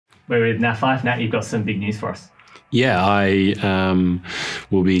We're with Nat Fyfe. Nat, you've got some big news for us. Yeah, I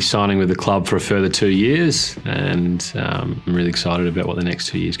will be signing with the club for a further 2 years, and I'm really excited about what the next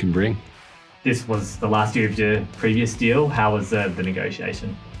 2 years can bring. This was the last year of your previous deal. How was the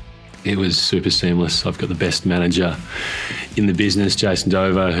negotiation? It was super seamless. I've got the best manager in the business, Jason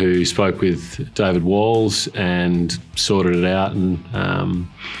Dover, who spoke with David Walls and sorted it out.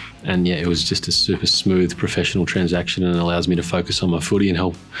 And yeah, it was just a super smooth professional transaction, and it allows me to focus on my footy and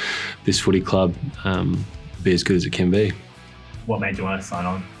help this footy club be as good as it can be. What made you want to sign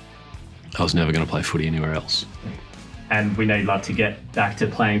on? I was never going to play footy anywhere else. And we know you'd love to get back to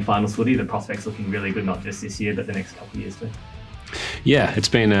playing finals footy. The prospect's looking really good, not just this year, but the next couple of years too. Yeah, it's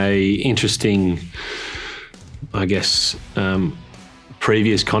been a interesting, I guess,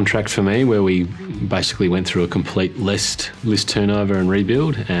 previous contract for me, where we basically went through a complete list turnover and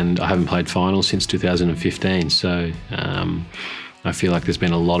rebuild, and I haven't played finals since 2015. So I feel like there's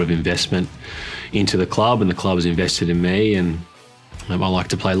been a lot of investment into the club, and the club has invested in me, and I like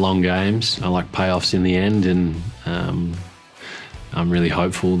to play long games. I like payoffs in the end, and I'm really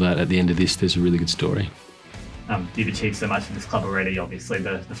hopeful that at the end of this there's a really good story. You've achieved so much for this club already. Obviously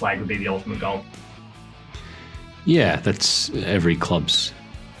the flag would be the ultimate goal. Yeah, that's every club's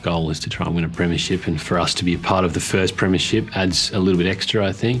goal, is to try and win a premiership, and for us to be a part of the first premiership adds a little bit extra,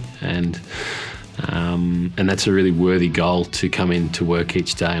 I think, and that's a really worthy goal to come in to work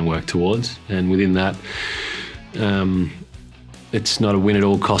each day and work towards. And within that, it's not a win at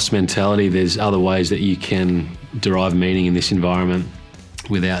all costs mentality. There's other ways that you can derive meaning in this environment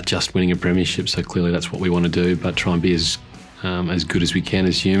without just winning a premiership. So clearly that's what we want to do, but try and be as good as we can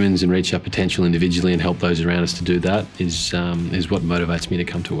as humans and reach our potential individually and help those around us to do that is what motivates me to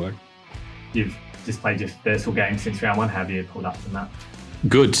come to work. You've just played your first full game since round one. How have you pulled up from that?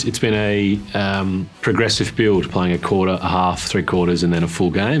 Good. It's been a progressive build, playing a quarter, a half, 3/4 and then a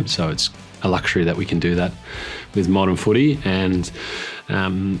full game. So it's a luxury that we can do that with modern footy, and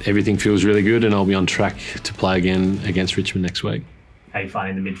everything feels really good, and I'll be on track to play again against Richmond next week. How are you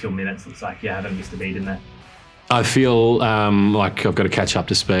finding the midfield minutes? Looks like you haven't missed a beat in there. I feel like I've got to catch up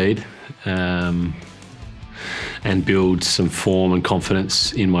to speed and build some form and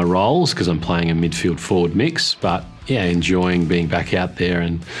confidence in my roles, because I'm playing a midfield forward mix. But yeah, enjoying being back out there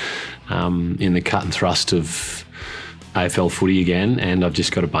and in the cut and thrust of AFL footy again. And I've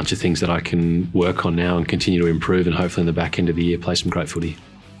just got a bunch of things that I can work on now and continue to improve, and hopefully in the back end of the year play some great footy.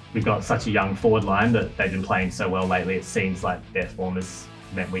 We've got such a young forward line that they've been playing so well lately. It seems like their form has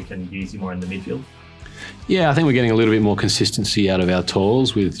meant we can use you more in the midfield. Yeah, I think we're getting a little bit more consistency out of our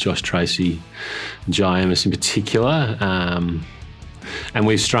tools with Josh Tracy and Jai Amos in particular. And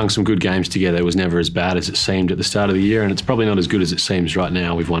we've strung some good games together. It was never as bad as it seemed at the start of the year, and it's probably not as good as it seems right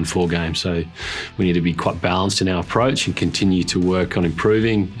now. We've won 4 games, so we need to be quite balanced in our approach and continue to work on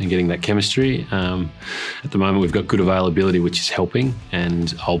improving and getting that chemistry. At the moment, we've got good availability, which is helping,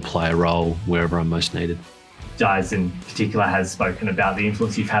 and I'll play a role wherever I'm most needed. Jais in particular has spoken about the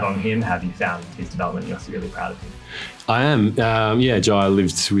influence you've had on him. Have you found his development? You're really proud of him. I am. Jai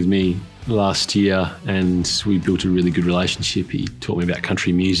lived with me last year, and we built a really good relationship. He taught me about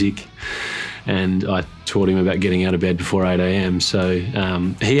country music, and I taught him about getting out of bed before 8 a.m. So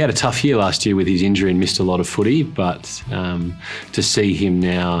he had a tough year last year with his injury and missed a lot of footy, but to see him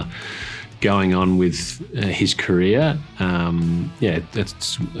now going on with his career,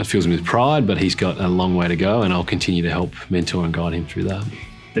 that fills me with pride, but he's got a long way to go, and I'll continue to help mentor and guide him through that.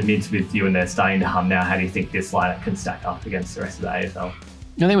 The mids with you and they're starting to hum now. How do you think this lineup can stack up against the rest of the AFL?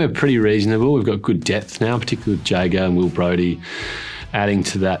 I think we're pretty reasonable. We've got good depth now, particularly with Jago and Will Brodie adding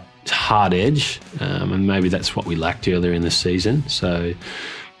to that hard edge, and maybe that's what we lacked earlier in the season. So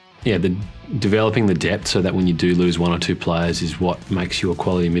yeah, developing the depth so that when you do lose 1 or 2 players is what makes you a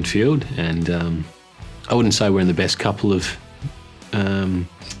quality midfield. And I wouldn't say we're in the best couple of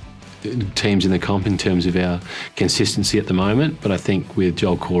teams in the comp in terms of our consistency at the moment, but I think with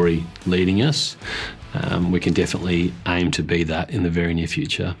Joel Corey leading us, we can definitely aim to be that in the very near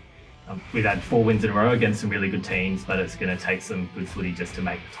future. We've had 4 wins in a row against some really good teams, but it's going to take some good footy just to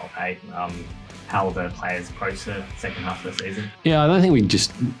make the top 8. How will the players approach the second half of the season? Yeah, I don't think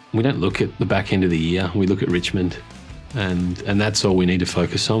we don't look at the back end of the year. We look at Richmond, and that's all we need to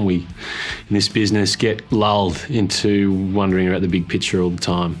focus on. We, in this business, get lulled into wondering about the big picture all the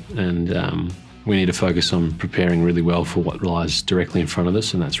time, and we need to focus on preparing really well for what lies directly in front of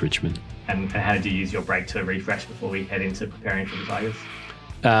us, and that's Richmond. And how did you use your break to refresh before we head into preparing for the Tigers?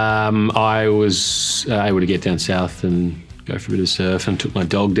 I was able to get down south and go for a bit of surf, and took my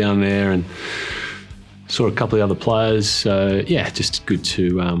dog down there and saw a couple of other players. So yeah, just good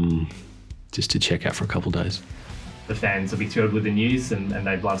to check out for a couple of days. the fans will be thrilled with the news and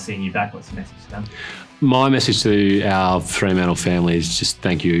they'd love seeing you back. What's the message to them? My message to our Fremantle family is just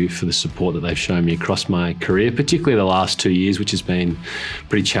thank you for the support that they've shown me across my career, particularly the last 2 years, which has been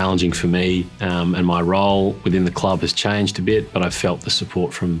pretty challenging for me. And my role within the club has changed a bit, but I've felt the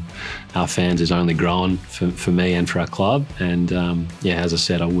support from our fans has only grown for me and for our club. And as I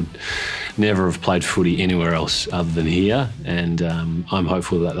said, I would never have played footy anywhere else other than here. And I'm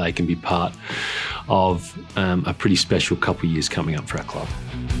hopeful that they can be part of a pretty special couple of years coming up for our club.